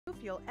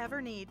you'll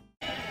ever need.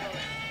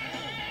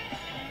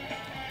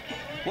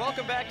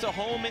 Welcome back to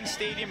Holman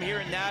Stadium here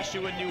in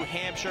Nashua, New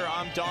Hampshire.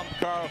 I'm Don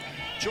Porcaro,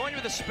 joined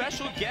with a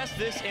special guest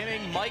this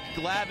inning, Mike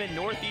Glavine,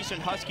 Northeastern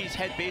Huskies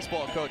head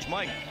baseball coach.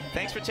 Mike,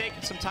 thanks for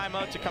taking some time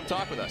out to come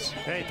talk with us.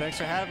 Hey, thanks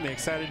for having me.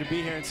 Excited to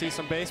be here and see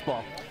some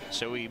baseball.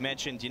 So we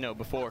mentioned,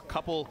 before, a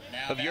couple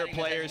of your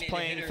players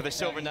playing for the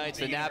Silver Knights,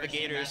 the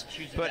Navigators.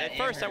 But at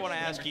first, I want to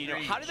ask you,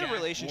 how did the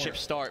relationship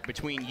start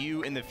between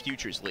you and the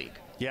Futures League?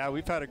 Yeah,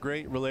 we've had a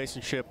great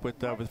relationship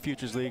with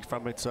Futures League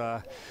from its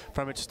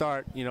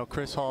start.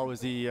 Chris Hall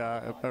was the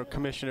our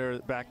commissioner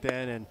back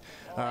then, and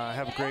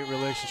have a great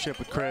relationship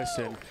with Chris.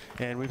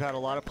 And we've had a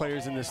lot of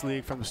players in this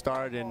league from the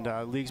start,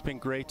 and league's been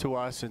great to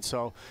us. And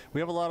so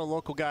we have a lot of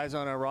local guys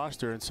on our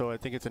roster, and so I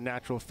think it's a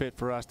natural fit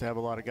for us to have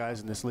a lot of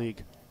guys in this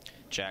league.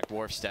 Jack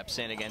Wharf steps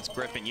in against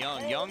Griffin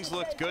Young. Young's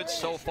looked good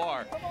so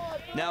far.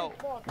 Now,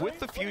 with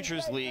the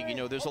Futures League,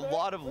 there's a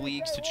lot of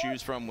leagues to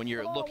choose from when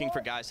you're looking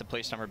for guys to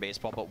play summer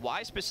baseball, but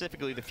why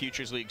specifically the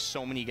Futures League,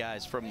 so many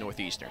guys from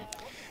Northeastern?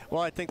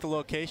 Well, I think the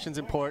location's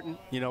important.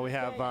 We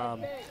have,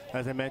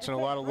 as I mentioned, a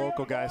lot of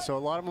local guys, so a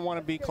lot of them want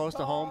to be close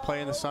to home, play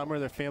in the summer.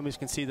 Their families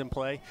can see them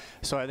play,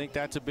 so I think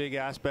that's a big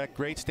aspect.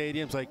 Great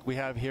stadiums like we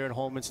have here at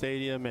Holman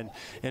Stadium and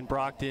in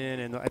Brockton,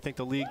 and I think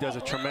the league does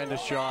a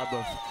tremendous job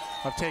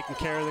of taking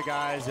care of the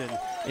guys,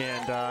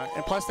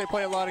 and plus they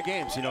play a lot of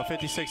games.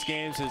 56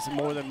 games is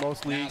more than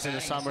most leagues in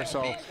the summer,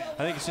 so I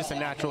think it's just a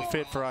natural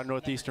fit for our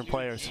Northeastern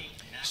players.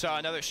 Saw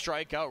another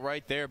strikeout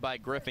right there by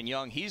Griffin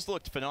Young. He's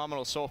looked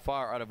phenomenal so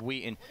far out of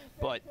Wheaton,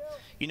 but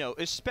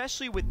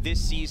especially with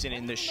this season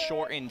and the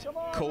shortened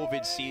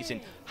COVID season,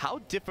 how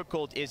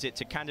difficult is it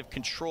to kind of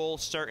control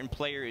certain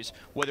players,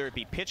 whether it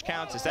be pitch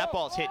counts, as that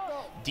ball's hit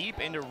deep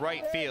into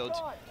right field?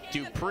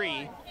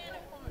 Dupree,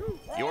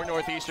 your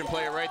Northeastern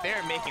player right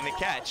there, making the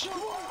catch.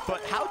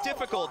 But how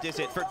difficult is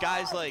it for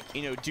guys like,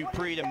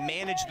 Dupree to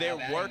manage their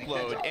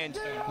workload? And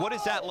what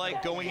is that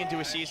like going into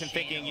a season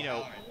thinking,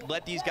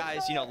 let these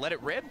guys, let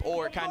it rip,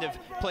 or kind of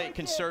play it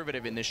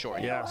conservative in this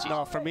short season?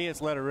 No, for me,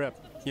 it's let it rip.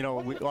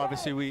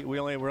 Obviously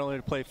we're only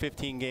to play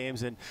 15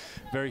 games and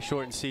very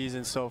shortened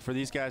season. So for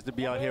these guys to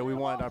be out here, we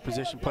want our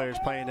position players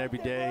playing every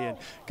day, and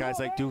guys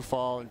like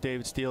Dufall and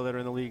David Steele that are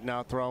in the league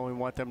now throwing. We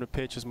want them to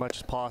pitch as much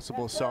as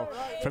possible. So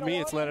for me,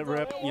 it's let it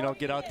rip.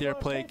 Get out there,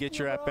 play, get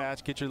your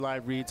at-bats, get your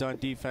live reads on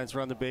defense,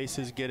 run the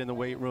bases, get in the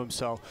weight room.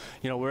 So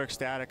we're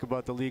ecstatic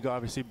about the league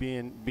obviously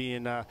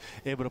being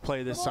able to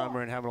play this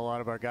summer and having a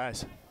lot of our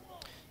guys.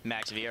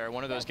 Max Vieira,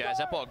 one of those guys.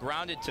 That ball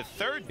grounded to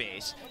third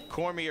base.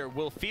 Cormier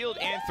will field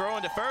and throw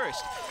into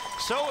first.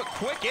 So a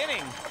quick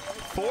inning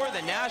for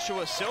the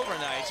Nashua Silver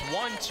Knights.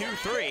 1, 2,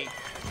 3.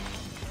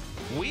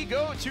 We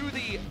go to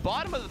the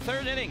bottom of the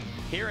third inning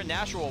here in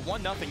Nashua.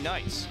 1-0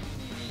 Knights.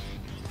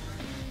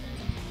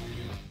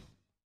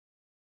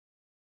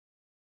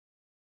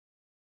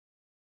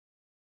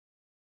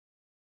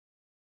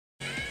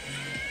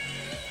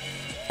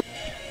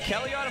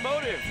 Kelly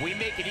Automotive, we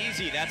make it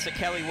easy. That's the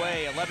Kelly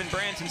way. 11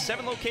 brands in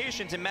 7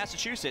 locations in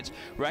Massachusetts,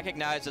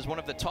 recognized as one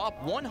of the top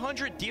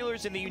 100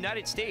 dealers in the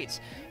United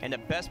States, and the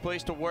best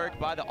place to work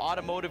by the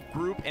Automotive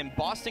Group and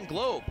Boston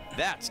Globe.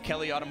 That's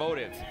Kelly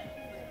Automotive.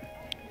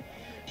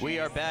 We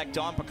are back.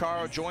 Don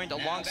Porcaro joined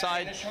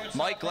alongside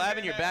Mike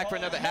Glavine. You're back for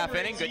another half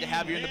inning. Good to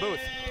have you in the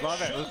booth.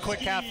 Love it. A quick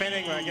half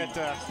inning where I get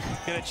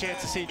a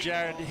chance to see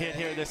Jared hit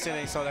here this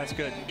inning, so that's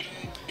good.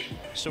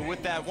 So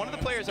with that, one of the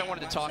players I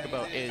wanted to talk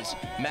about is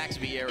Max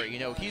Vieira.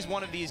 He's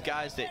one of these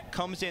guys that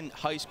comes in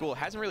high school,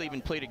 hasn't really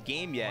even played a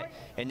game yet,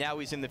 and now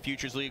he's in the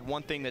Futures League.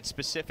 One thing that's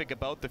specific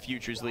about the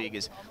Futures League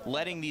is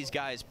letting these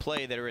guys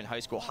play that are in high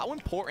school. How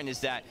important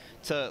is that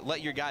to let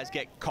your guys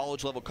get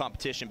college-level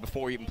competition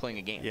before even playing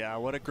a game? Yeah,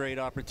 what a great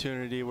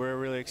opportunity. We're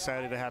really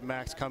excited to have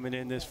Max coming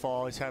in this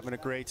fall. He's having a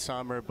great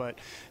summer, but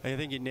I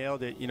think you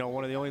nailed it.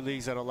 One of the only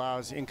leagues that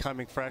allows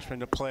incoming freshmen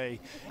to play,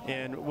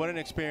 and what an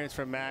experience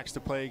for Max to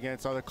play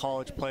against other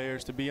college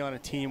players, to be on a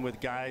team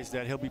with guys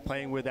that he'll be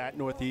playing with at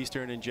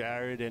Northeastern, and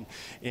Jared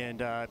and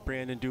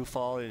Brandon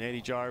Dufall and Eddie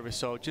Jarvis.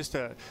 So just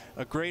a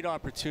great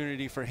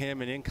opportunity for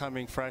him and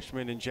incoming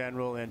freshmen in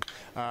general, and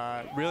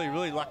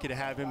really lucky to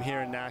have him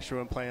here in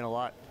Nashua and playing a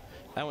lot.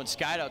 That one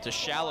skied out to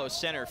shallow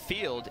center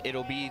field.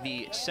 It'll be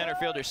the center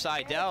fielder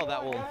Seidel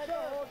that will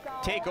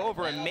take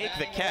over and make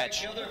the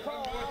catch.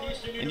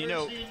 And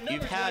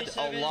you've had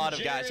a lot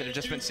of guys that have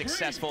just been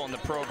successful in the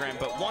program,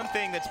 but one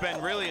thing that's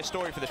been really a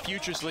story for the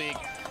Futures League,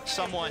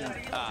 someone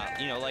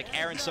like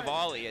Aaron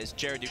Savali, as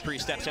Jared Dupree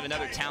steps in,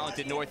 another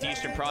talented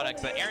Northeastern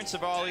product. But Aaron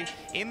Savali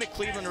in the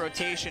Cleveland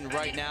rotation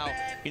right now,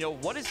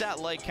 what is that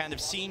like, kind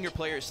of seeing your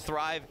players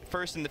thrive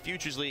first in the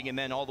Futures League and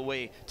then all the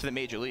way to the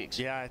major leagues?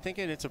 Yeah, I think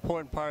it's an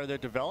important part of their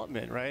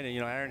development, right? And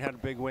Aaron had a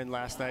big win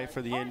last night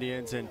for the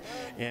Indians, and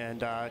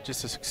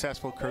just a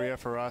successful career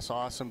for us.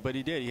 Awesome. But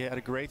he had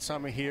a great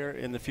summer here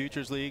in the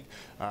Futures League.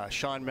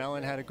 Sean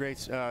Mellon had a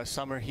great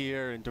summer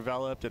here and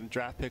developed, and a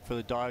draft pick for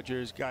the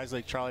Dodgers. Guys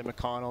like Charlie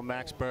McConnell,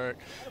 Max Burt,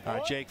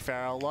 Jake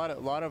Farrell, a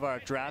lot of our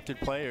drafted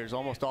players,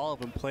 almost all of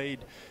them played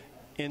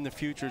in the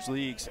Futures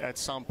Leagues at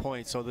some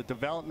point. So the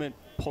development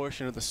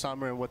portion of the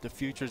summer and what the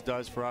Futures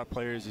does for our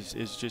players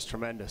is just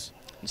tremendous.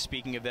 And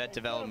speaking of that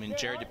development,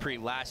 Jared Dupree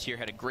last year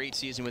had a great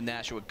season with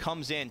Nashua.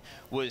 Comes in,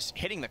 was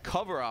hitting the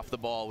cover off the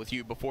ball with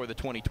you before the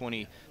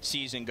 2020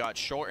 season got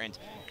shortened.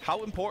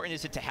 How important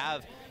is it to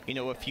have, you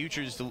know, a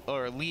Futures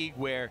or a league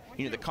where,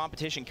 you know, the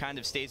competition kind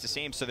of stays the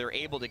same, so they're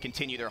able to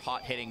continue their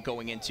hot hitting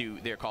going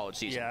into their college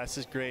season? Yeah, this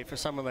is great for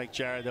someone like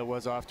Jared that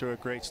was off to a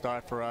great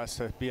start for us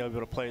to be able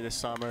to play this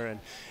summer,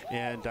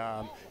 and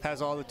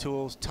has all the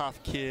tools.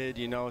 Tough kid,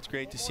 you know. It's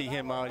great to see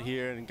him out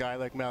here, and a guy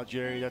like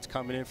Malgeri that's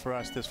coming in for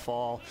us this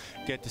fall.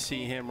 Get to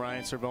see him.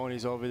 Ryan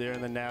Cervone's over there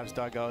in the Navs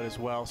dugout as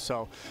well.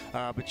 So,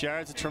 but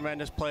Jared's a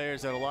tremendous player.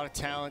 He's got a lot of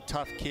talent.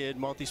 Tough kid,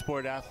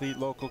 multi-sport athlete,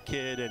 local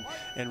kid,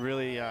 and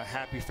really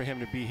happy for him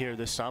to be here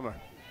this summer.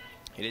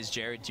 It is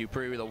Jared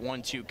Dupree with a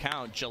 1-2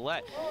 count.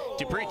 Gillette.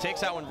 Dupree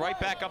takes that one right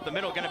back up the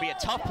middle. Going to be a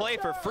tough play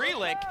for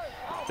Freelick.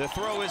 The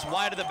throw is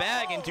wide of the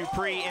bag, and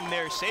Dupree in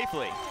there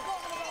safely.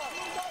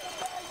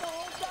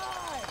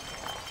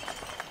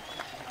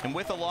 And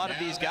with a lot of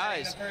these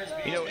guys,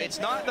 you know, it's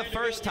not the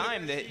first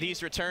time that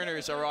these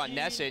returners are on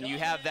NESN. You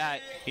have that,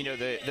 you know,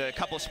 the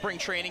couple of spring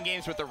training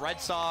games with the Red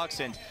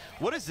Sox. And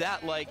what is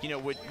that like, you know,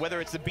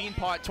 whether it's the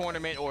Beanpot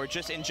tournament or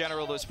just in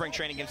general those spring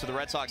training games with the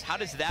Red Sox? How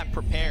does that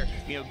prepare,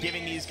 you know,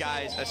 giving these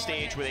guys a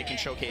stage where they can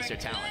showcase their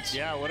talents?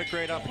 Yeah, what a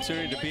great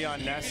opportunity to be on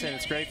NESN.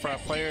 It's great for our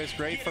players,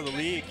 great for the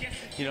league.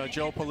 You know,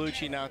 Joe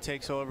Palucci now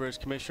takes over as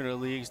commissioner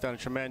of the league. He's done a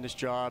tremendous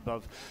job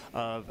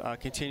of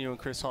continuing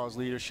Chris Hall's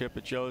leadership.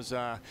 But Joe's, you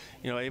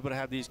know, able to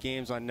have these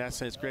games on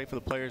NESN. It's great for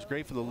the players,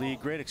 great for the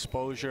league, great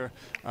exposure.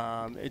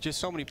 It's just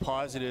so many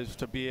positives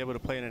to be able to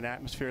play in an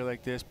atmosphere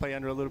like this, play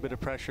under a little bit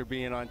of pressure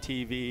being on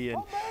TV,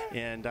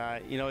 and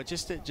you know,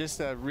 just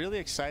really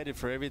excited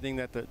for everything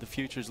that the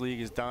Futures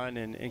League has done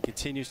and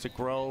continues to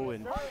grow.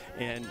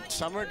 And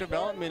summer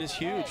development is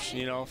huge,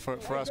 you know,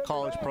 for us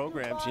college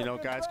programs. You know,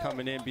 guys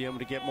coming in, being able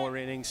to get more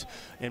innings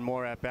and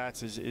more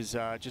at-bats is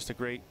just a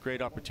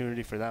great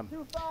opportunity for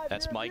them.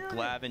 That's Mike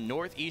Glavine,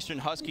 Northeastern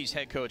Huskies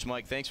head coach.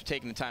 Mike, thanks for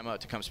taking the time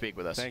out to come speak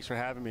with us. Thanks for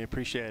having me.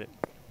 Appreciate it.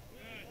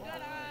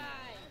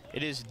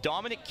 It is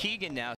Dominic Keegan now.